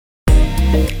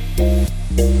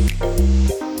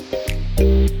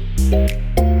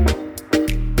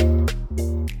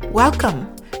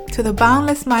Welcome to the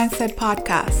Boundless Mindset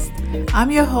Podcast. I'm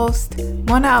your host,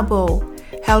 Mona Abo,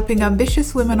 helping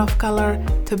ambitious women of color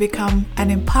to become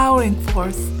an empowering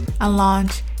force and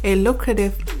launch a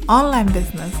lucrative online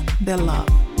business they love.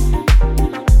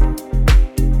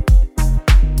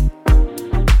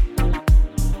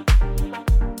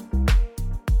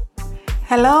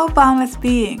 Hello, boundless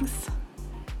beings.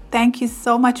 Thank you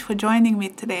so much for joining me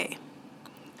today.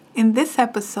 In this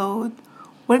episode,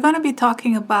 we're going to be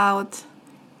talking about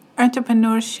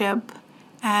entrepreneurship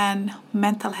and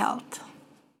mental health.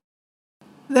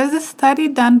 There's a study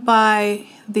done by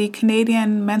the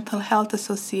Canadian Mental Health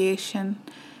Association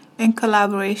in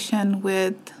collaboration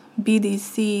with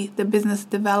BDC, the Business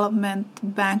Development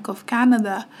Bank of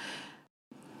Canada.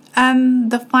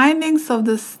 And the findings of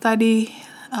the study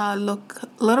look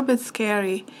a little bit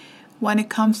scary when it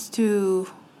comes to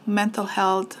mental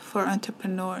health for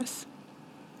entrepreneurs.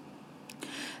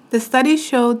 The study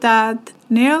showed that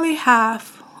nearly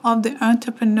half of the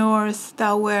entrepreneurs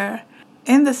that were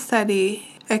in the study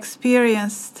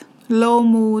experienced low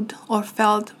mood or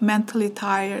felt mentally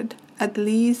tired at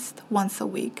least once a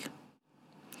week,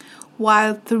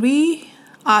 while 3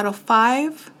 out of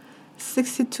 5,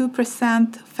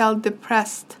 62% felt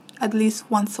depressed at least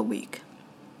once a week.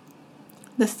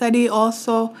 The study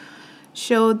also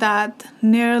showed that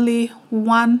nearly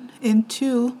 1 in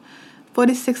 2,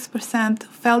 46%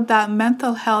 felt that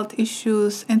mental health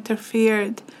issues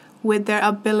interfered with their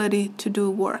ability to do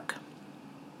work.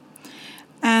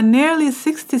 And nearly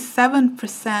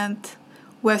 67%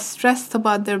 were stressed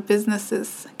about their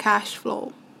business's cash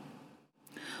flow.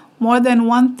 More than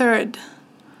 1/3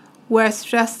 were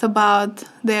stressed about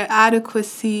their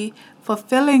adequacy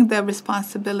fulfilling their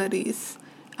responsibilities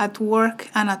at work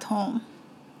and at home.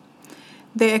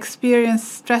 They experienced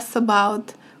stress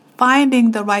about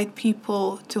finding the right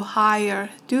people to hire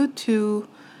due to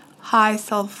high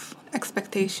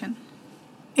self-expectation.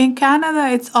 In Canada,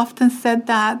 it's often said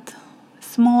that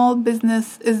small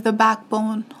business is the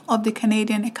backbone of the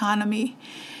Canadian economy,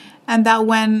 and that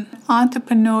when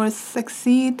entrepreneurs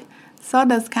succeed, so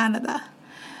does Canada.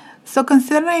 So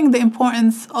considering the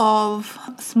importance of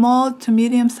small to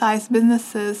medium-sized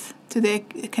businesses to the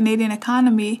Canadian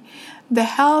economy, the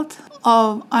health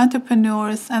of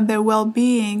entrepreneurs and their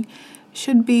well-being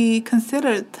should be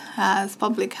considered as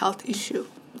public health issue.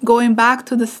 Going back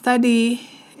to the study,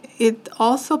 it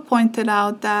also pointed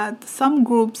out that some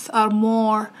groups are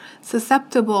more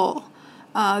susceptible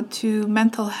to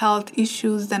mental health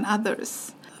issues than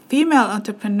others. Female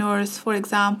entrepreneurs, for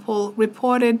example,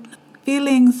 reported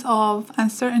feelings of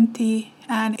uncertainty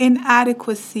and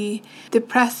inadequacy,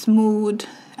 depressed mood,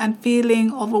 and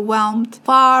feeling overwhelmed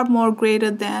far more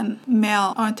greater than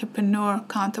male entrepreneur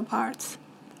counterparts.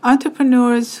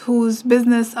 Entrepreneurs whose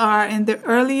business are in the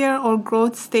earlier or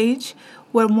growth stage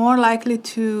were more likely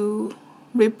to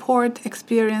report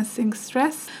experiencing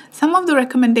stress. Some of the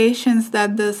recommendations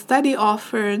that the study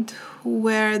offered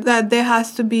were that there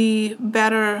has to be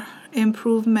better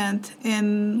improvement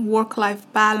in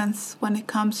work-life balance when it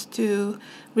comes to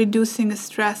reducing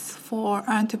stress for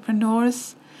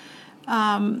entrepreneurs.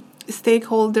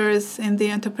 Stakeholders in the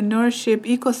entrepreneurship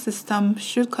ecosystem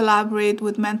should collaborate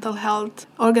with mental health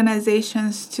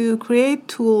organizations to create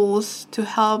tools to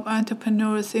help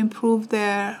entrepreneurs improve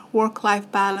their work-life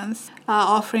balance,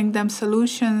 offering them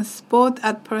solutions both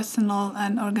at personal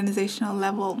and organizational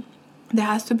level. There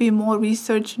has to be more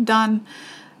research done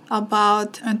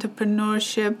about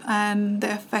entrepreneurship and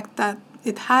the effect that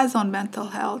it has on mental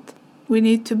health. We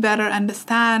need to better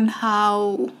understand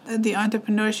how the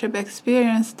entrepreneurship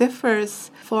experience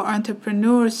differs for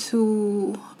entrepreneurs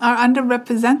who are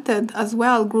underrepresented as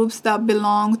well, groups that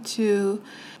belong to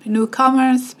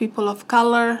newcomers, people of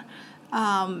color,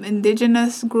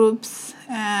 indigenous groups,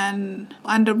 and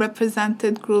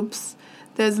underrepresented groups.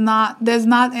 There's not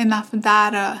enough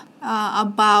data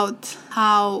about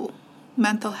how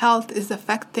mental health is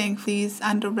affecting these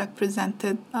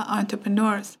underrepresented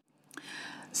entrepreneurs.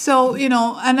 So,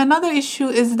 and another issue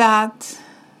is that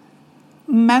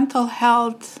mental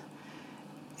health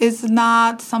is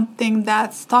not something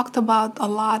that's talked about a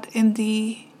lot in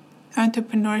the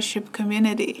entrepreneurship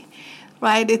community,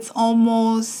 right? It's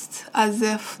almost as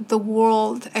if the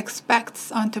world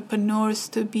expects entrepreneurs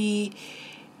to be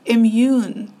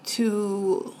immune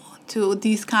to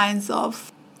these kinds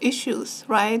of issues,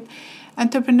 right?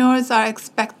 Entrepreneurs are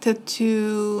expected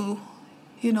to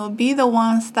be the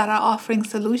ones that are offering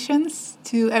solutions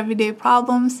to everyday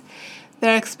problems.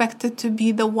 They're expected to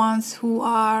be the ones who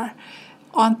are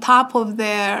on top of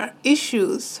their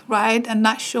issues, right? And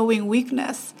not showing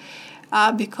weakness,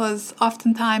 because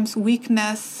oftentimes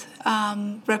weakness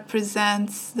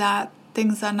represents that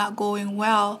things are not going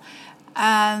well,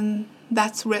 and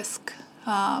that's risk.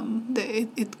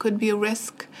 It could be a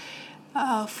risk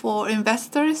for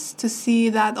investors to see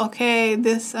that, okay,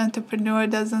 this entrepreneur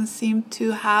doesn't seem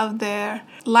to have their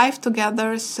life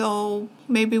together, so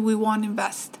maybe we won't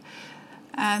invest.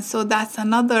 And so that's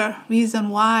another reason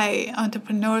why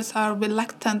entrepreneurs are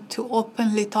reluctant to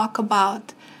openly talk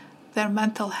about their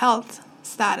mental health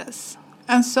status.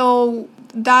 And so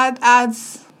that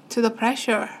adds to the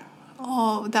pressure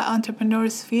that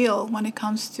entrepreneurs feel when it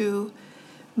comes to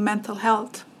mental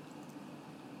health.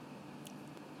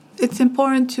 It's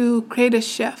important to create a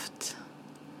shift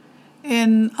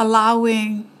in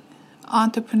allowing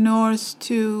entrepreneurs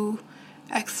to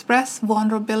express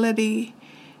vulnerability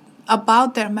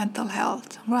about their mental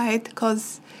health, right?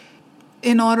 Because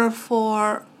in order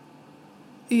for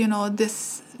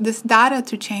this data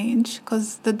to change,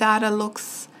 because the data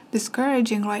looks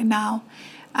discouraging right now,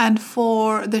 and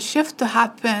for the shift to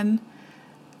happen,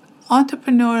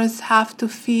 entrepreneurs have to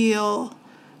feel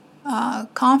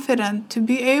confident to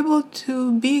be able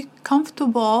to be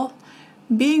comfortable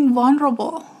being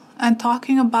vulnerable and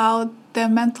talking about their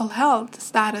mental health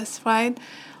status, right?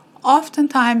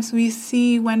 Oftentimes we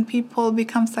see when people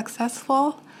become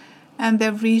successful and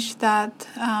they've reached that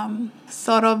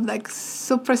sort of like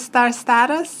superstar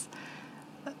status,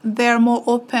 they're more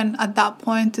open at that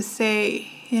point to say,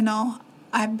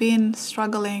 I've been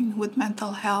struggling with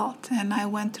mental health and I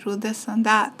went through this and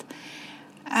that.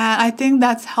 And I think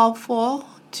that's helpful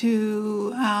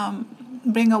to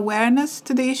bring awareness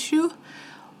to the issue,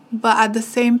 but at the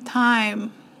same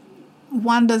time,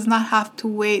 one does not have to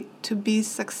wait to be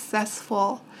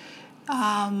successful.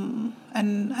 And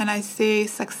I say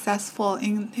successful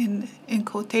in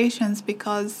quotations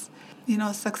because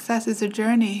success is a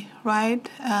journey, right?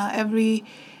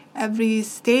 Every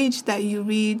stage that you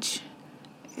reach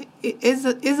is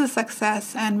a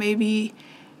success, and maybe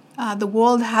the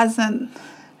world hasn't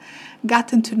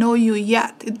gotten to know you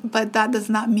yet, but that does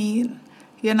not mean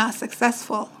you're not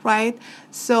successful, right?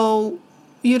 So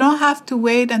you don't have to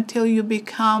wait until you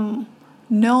become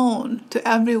known to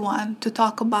everyone to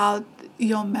talk about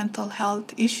your mental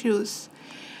health issues.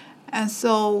 And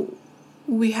so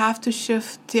we have to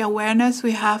shift the awareness.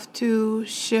 We have to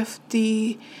shift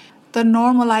the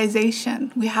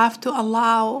normalization. We have to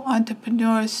allow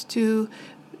entrepreneurs to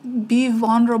be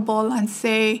vulnerable and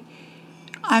say,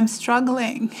 I'm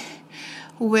struggling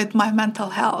with my mental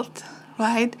health,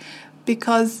 right?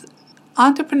 Because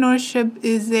entrepreneurship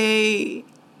is a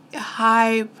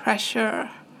high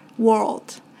pressure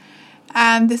world.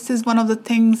 And this is one of the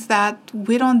things that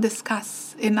we don't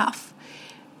discuss enough.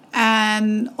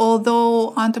 And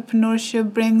although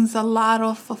entrepreneurship brings a lot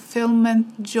of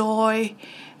fulfillment, joy,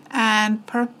 and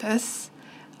purpose,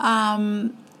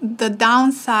 the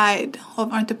downside of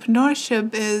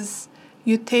entrepreneurship is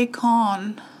you take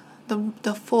on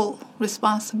the full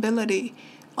responsibility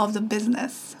of the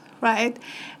business, right?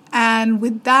 And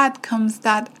with that comes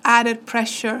that added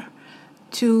pressure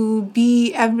to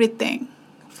be everything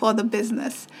for the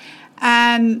business.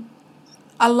 And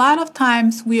a lot of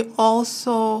times we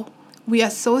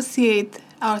associate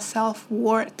our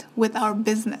self-worth with our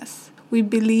business. We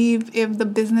believe if the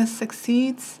business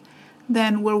succeeds,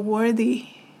 then we're worthy.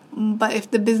 But if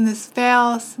the business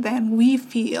fails, then we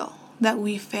feel that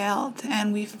we failed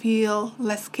and we feel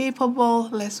less capable,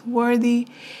 less worthy.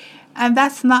 And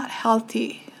that's not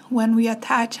healthy when we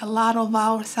attach a lot of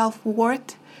our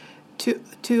self-worth to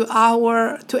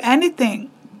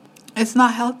anything. It's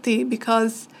not healthy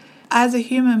because as a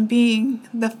human being,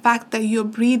 the fact that you're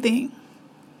breathing,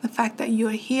 the fact that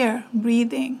you're here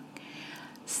breathing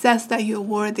says that you're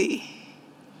worthy,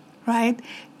 right?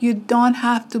 You don't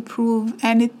have to prove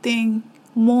anything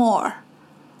more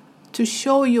to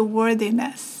show your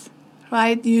worthiness,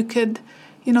 right? You could,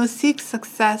 seek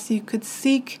success. You could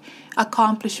seek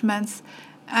accomplishments,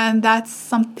 and that's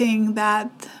something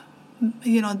that,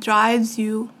 drives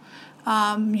you.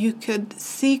 You could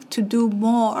seek to do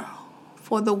more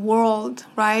for the world,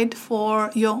 right? For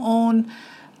your own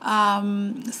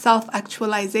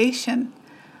self-actualization.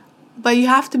 But you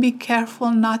have to be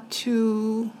careful not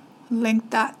to link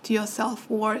that to your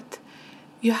self-worth.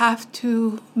 You have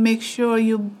to make sure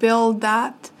you build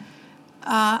that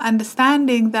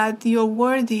understanding that you're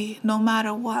worthy no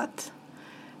matter what.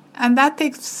 And that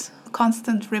takes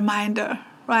constant reminder,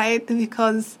 right?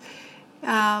 Because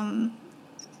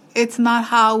it's not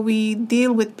how we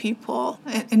deal with people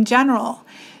in general.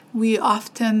 We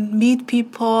often meet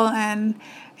people and,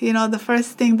 the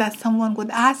first thing that someone would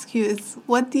ask you is,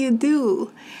 what do you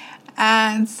do?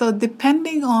 And so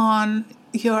depending on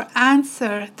your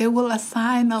answer, they will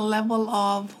assign a level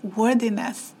of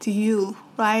worthiness to you,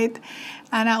 right?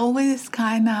 And I always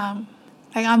kind of,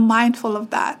 I'm mindful of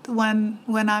that when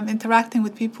I'm interacting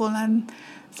with people and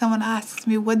someone asks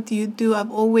me, what do you do?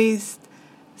 I've always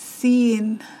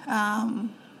seen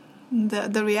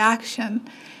the reaction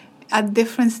at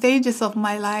different stages of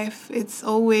my life. It's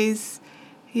always,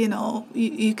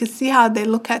 you can see how they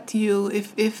look at you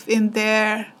if in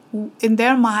their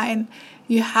mind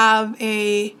you have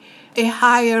a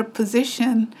higher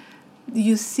position.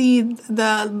 You see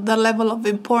the level of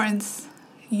importance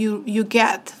you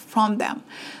get from them.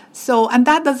 So, and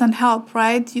that doesn't help,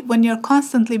 right? When you're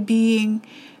constantly being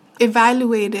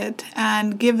evaluated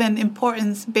and given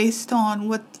importance based on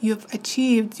what you've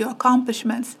achieved, your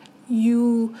accomplishments,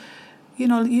 you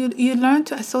learn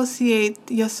to associate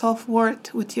your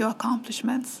self-worth with your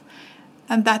accomplishments.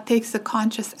 And that takes a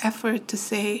conscious effort to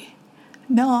say,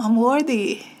 no, I'm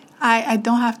worthy. I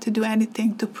don't have to do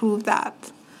anything to prove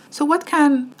that. So what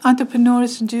can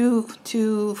entrepreneurs do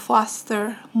to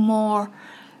foster more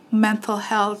mental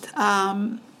health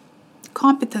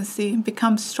competency,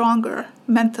 become stronger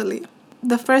mentally?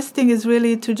 The first thing is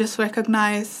really to just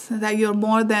recognize that you're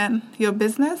more than your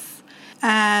business.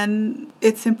 And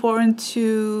it's important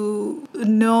to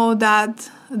know that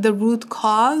the root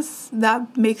cause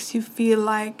that makes you feel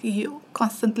like you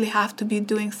constantly have to be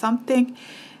doing something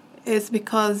is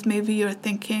because maybe you're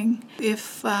thinking,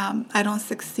 if I don't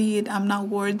succeed, I'm not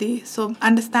worthy. So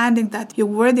understanding that your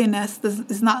worthiness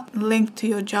is not linked to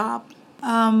your job.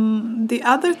 The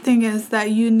other thing is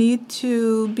that you need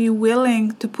to be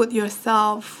willing to put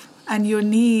yourself and your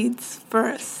needs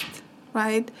first,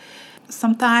 right?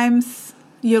 Sometimes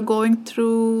you're going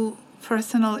through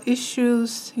personal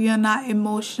issues, you're not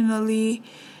emotionally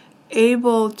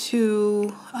able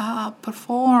to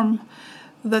perform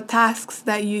the tasks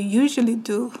that you usually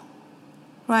do,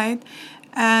 right?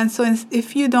 And so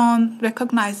if you don't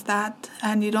recognize that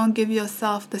and you don't give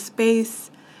yourself the space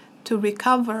to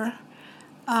recover,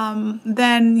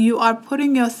 then you are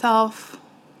putting yourself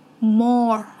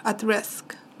more at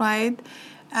risk, right?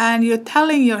 And you're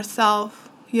telling yourself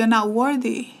you're not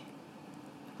worthy,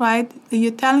 right?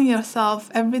 You're telling yourself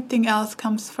everything else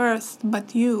comes first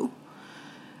but you.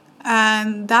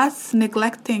 And that's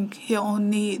neglecting your own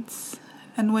needs.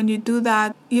 And when you do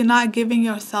that, you're not giving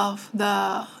yourself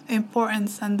the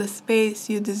importance and the space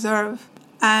you deserve.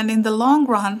 And in the long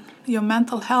run, your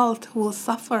mental health will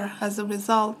suffer as a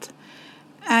result.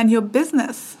 And your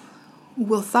business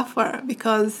will suffer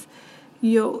because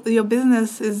your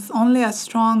business is only as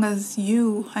strong as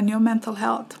you and your mental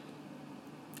health.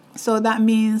 So that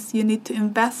means you need to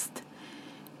invest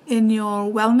in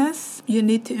your wellness. You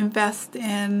need to invest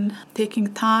in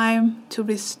taking time to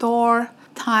restore,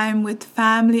 time with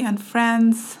family and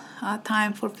friends,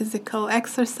 time for physical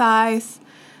exercise,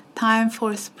 time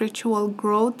for spiritual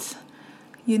growth.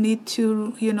 You need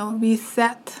to,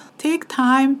 reset. Take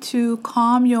time to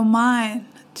calm your mind,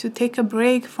 to take a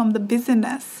break from the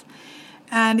busyness.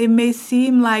 And it may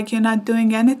seem like you're not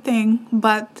doing anything,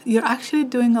 but you're actually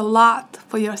doing a lot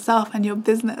for yourself and your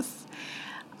business.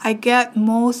 I get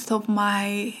most of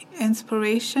my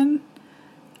inspiration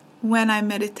when I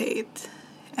meditate,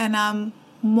 and I'm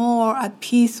more at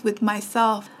peace with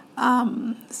myself.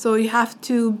 So you have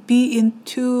to be in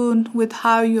tune with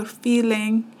how you're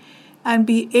feeling and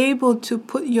be able to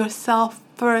put yourself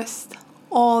first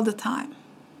all the time,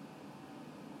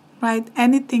 right?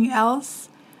 Anything else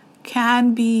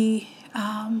can be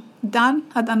done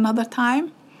at another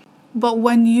time. But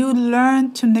when you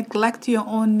learn to neglect your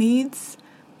own needs,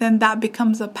 then that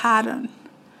becomes a pattern.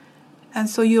 And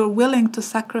so you're willing to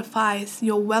sacrifice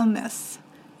your wellness.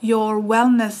 Your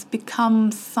wellness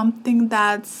becomes something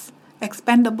that's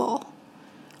expendable.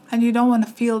 And you don't want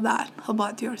to feel that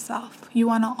about yourself. You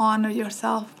want to honor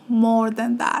yourself more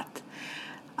than that.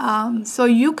 So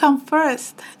you come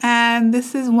first. And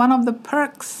this is one of the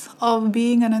perks of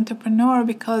being an entrepreneur,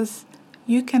 because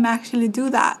you can actually do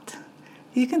that.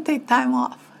 You can take time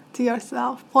off to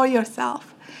yourself, for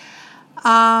yourself.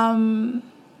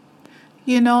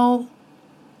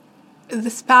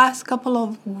 This past couple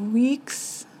of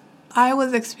weeks, I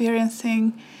was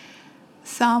experiencing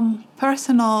some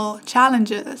personal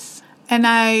challenges, and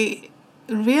I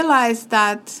realized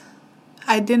that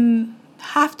I didn't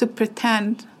have to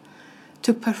pretend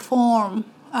to perform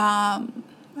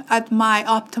at my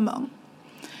optimum,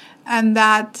 and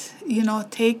that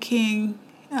taking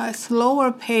a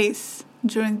slower pace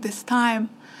during this time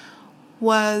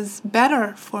was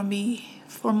better for me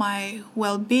for my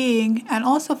well-being, and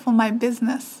also for my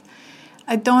business.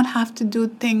 I don't have to do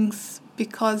things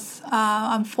because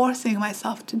I'm forcing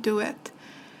myself to do it.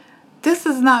 This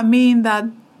does not mean that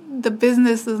the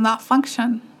business does not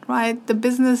function, right? The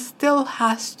business still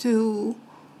has to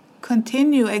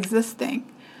continue existing,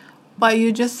 but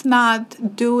you're just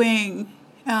not doing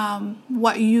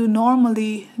what you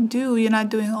normally do. You're not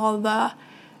doing all the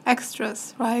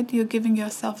extras, right? You're giving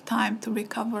yourself time to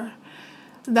recover.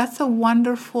 That's a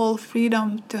wonderful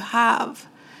freedom to have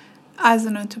as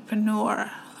an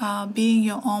entrepreneur, being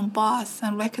your own boss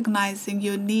and recognizing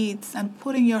your needs and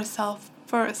putting yourself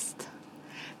first.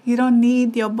 You don't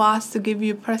need your boss to give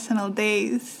you personal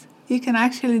days. You can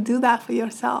actually do that for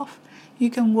yourself. You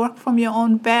can work from your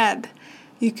own bed.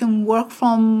 You can work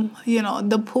from,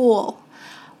 the pool.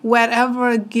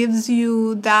 Whatever gives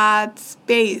you that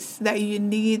space that you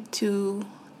need to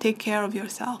take care of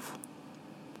yourself.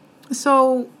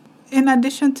 So, in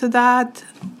addition to that,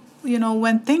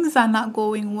 when things are not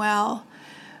going well,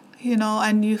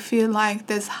 and you feel like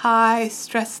there's high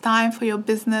stress time for your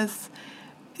business,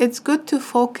 it's good to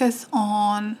focus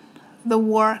on the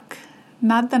work,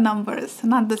 not the numbers,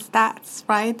 not the stats,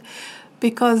 right?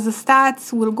 Because the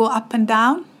stats will go up and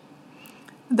down.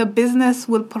 The business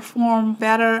will perform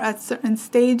better at certain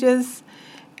stages,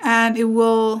 and it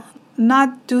will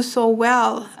not do so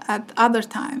well at other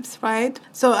times, right?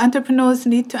 So entrepreneurs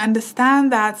need to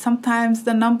understand that sometimes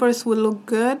the numbers will look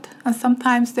good and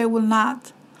sometimes they will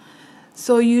not.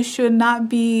 So you should not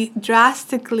be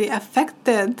drastically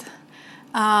affected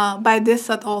by this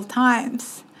at all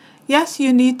times. Yes,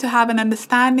 you need to have an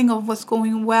understanding of what's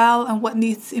going well and what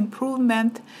needs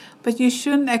improvement, but you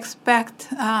shouldn't expect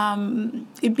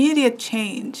immediate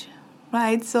change,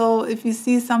 right? So if you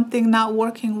see something not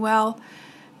working well,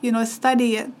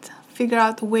 study it, figure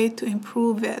out a way to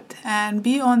improve it, and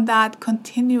be on that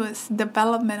continuous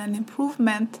development and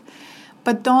improvement.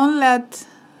 But don't let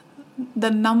the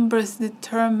numbers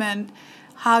determine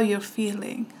how you're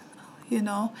feeling.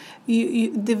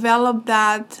 You develop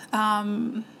that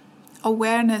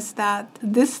awareness that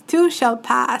this too shall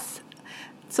pass.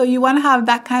 So you want to have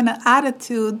that kind of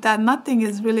attitude that nothing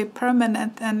is really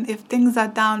permanent, and if things are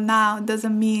down now, it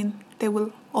doesn't mean they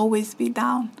will always be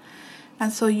down.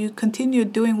 And so you continue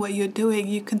doing what you're doing.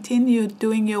 You continue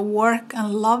doing your work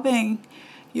and loving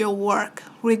your work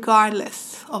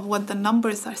regardless of what the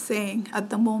numbers are saying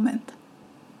at the moment.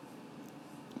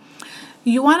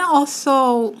 You want to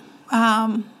also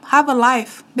have a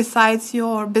life besides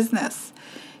your business.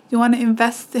 You want to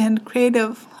invest in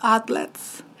creative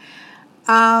outlets.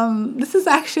 This is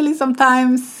actually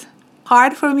sometimes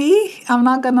hard for me, I'm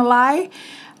not going to lie.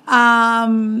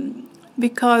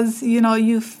 Because,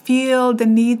 you feel the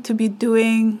need to be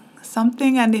doing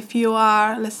something. And if you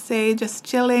are, let's say, just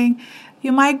chilling,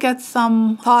 you might get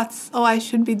some thoughts, I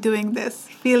should be doing this,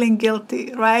 feeling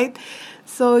guilty, right?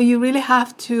 So you really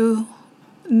have to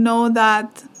know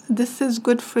that this is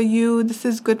good for you, this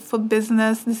is good for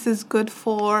business, this is good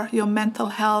for your mental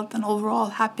health and overall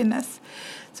happiness.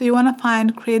 So you want to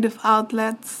find creative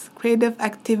outlets, creative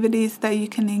activities that you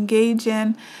can engage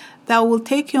in that will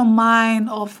take your mind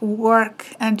off work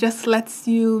and just lets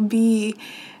you be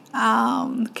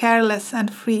careless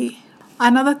and free.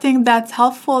 Another thing that's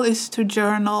helpful is to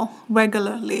journal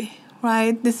regularly,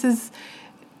 right?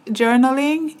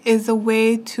 Journaling is a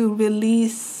way to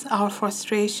release our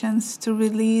frustrations, to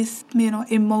release,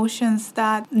 emotions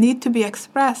that need to be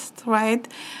expressed, right?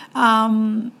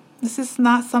 This is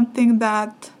not something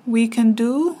that we can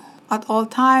do at all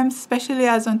times, especially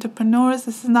as entrepreneurs.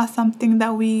 This is not something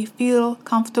that we feel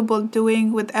comfortable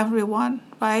doing with everyone,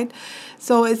 right?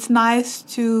 So it's nice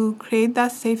to create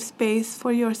that safe space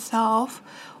for yourself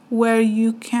where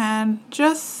you can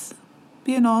just,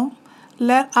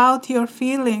 let out your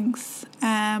feelings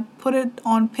and put it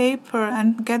on paper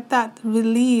and get that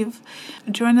relief.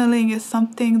 Journaling is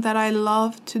something that I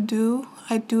love to do.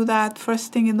 I do that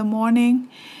first thing in the morning,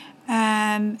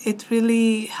 and it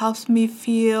really helps me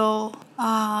feel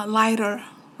lighter,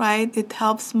 right? It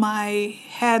helps my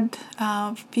head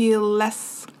feel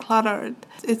less cluttered.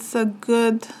 It's a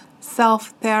good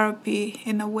self-therapy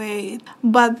in a way.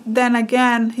 But then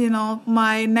again,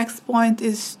 my next point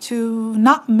is to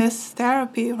not miss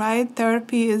therapy, right?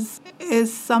 Therapy is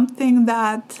something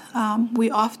that we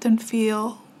often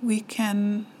feel we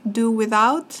can do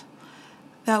without,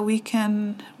 that we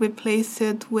can replace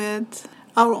it with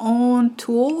our own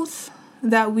tools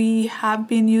that we have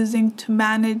been using to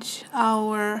manage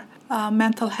our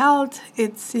mental health.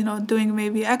 It's, doing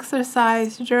maybe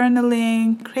exercise,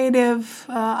 journaling, creative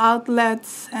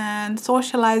outlets, and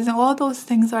socializing. All those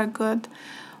things are good.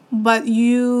 But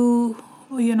you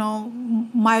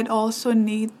might also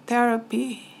need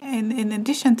therapy in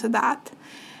addition to that.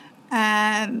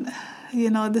 And,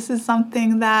 this is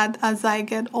something that as I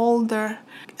get older,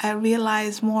 I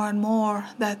realize more and more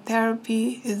that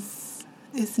therapy is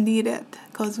needed,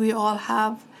 because we all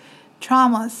have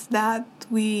traumas that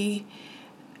we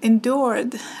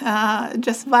endured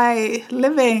just by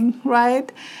living, right?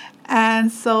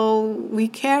 And so we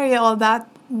carry all that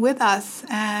with us,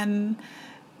 and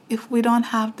if we don't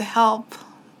have the help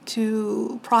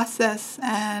to process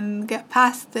and get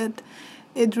past it,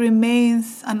 it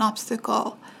remains an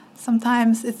obstacle.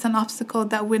 Sometimes it's an obstacle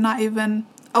that we're not even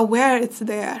aware it's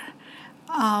there.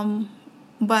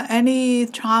 But any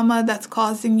trauma that's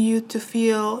causing you to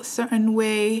feel a certain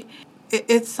way,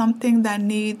 it's something that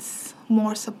needs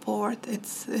more support.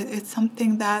 It's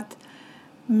something that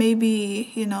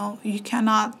maybe, you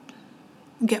cannot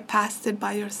get past it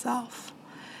by yourself.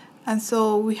 And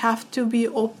so we have to be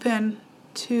open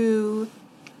to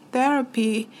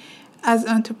therapy as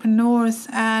entrepreneurs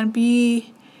and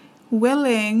be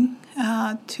willing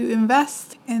to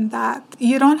invest in that.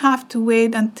 You don't have to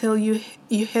wait until you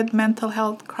hit mental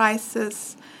health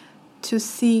crisis to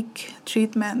seek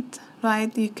treatment,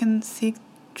 right? You can seek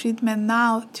treatment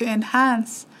now to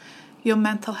enhance your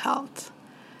mental health.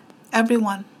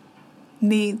 Everyone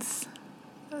needs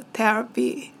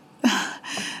therapy.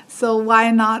 So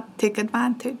why not take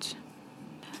advantage?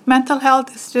 Mental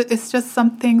health is just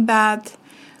something that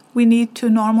we need to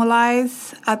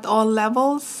normalize at all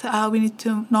levels. We need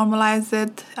to normalize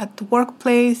it at the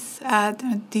workplace, at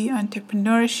the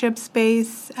entrepreneurship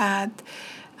space, at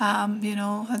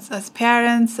as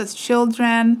parents, as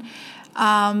children,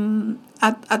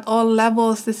 at all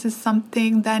levels. This is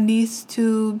something that needs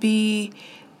to be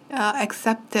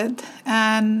accepted,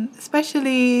 and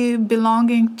especially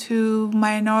belonging to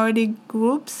minority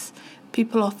groups,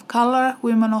 people of color,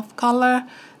 women of color.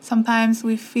 Sometimes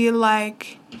we feel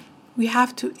like we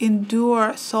have to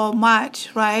endure so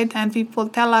much, right? And people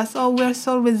tell us, oh, we're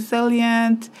so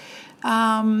resilient,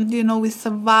 we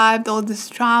survived all this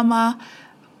trauma,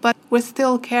 but we're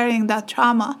still carrying that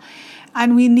trauma.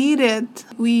 And we need it.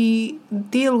 We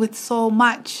deal with so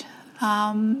much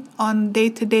on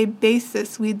day-to-day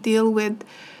basis. We deal with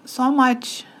so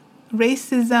much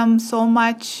racism, so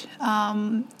much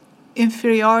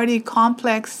inferiority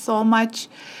complex, so much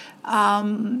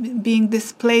being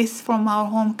displaced from our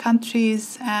home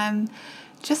countries, and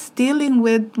just dealing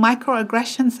with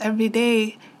microaggressions every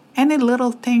day. Any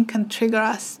little thing can trigger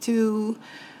us to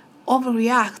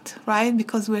overreact, right?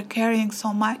 Because we're carrying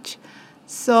so much.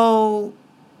 So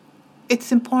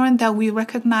it's important that we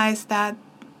recognize that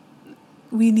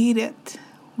we need it.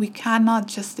 We cannot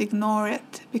just ignore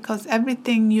it, because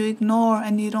everything you ignore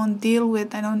and you don't deal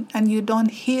with and you don't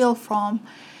heal from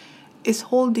is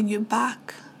holding you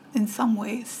back in some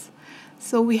ways.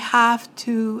 So we have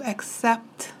to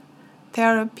accept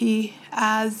therapy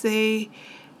as a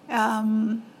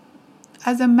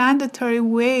mandatory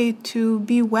way to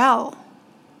be well,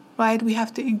 right? We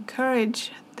have to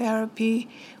encourage therapy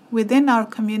within our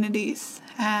communities,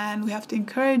 and we have to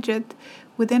encourage it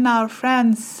within our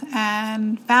friends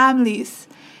and families.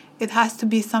 It has to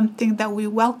be something that we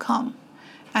welcome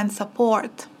and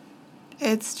support.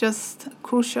 It's just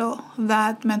crucial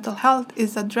that mental health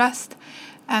is addressed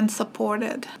and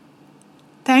supported.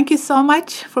 Thank you so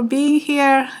much for being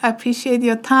here. I appreciate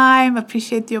your time,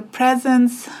 appreciate your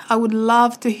presence. I would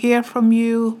love to hear from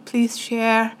you. Please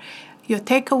share your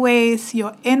takeaways,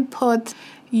 your input,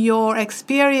 your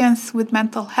experience with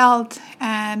mental health,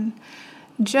 and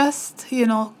just,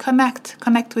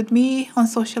 connect with me on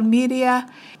social media.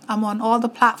 I'm on all the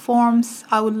platforms.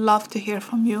 I would love to hear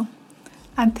from you.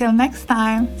 Until next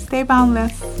time, stay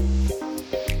boundless.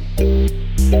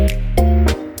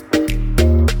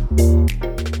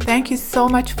 Thank you so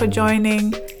much for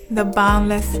joining the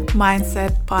Boundless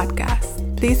Mindset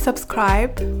Podcast. Please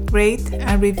subscribe, rate,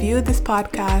 and review this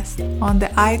podcast on the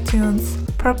iTunes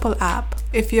Purple app.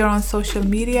 If you're on social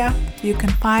media, you can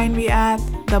find me at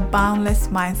The Boundless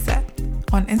Mindset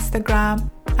on Instagram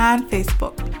and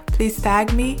Facebook. Please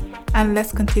tag me and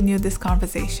let's continue this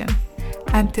conversation.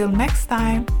 Until next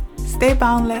time, stay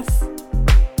boundless.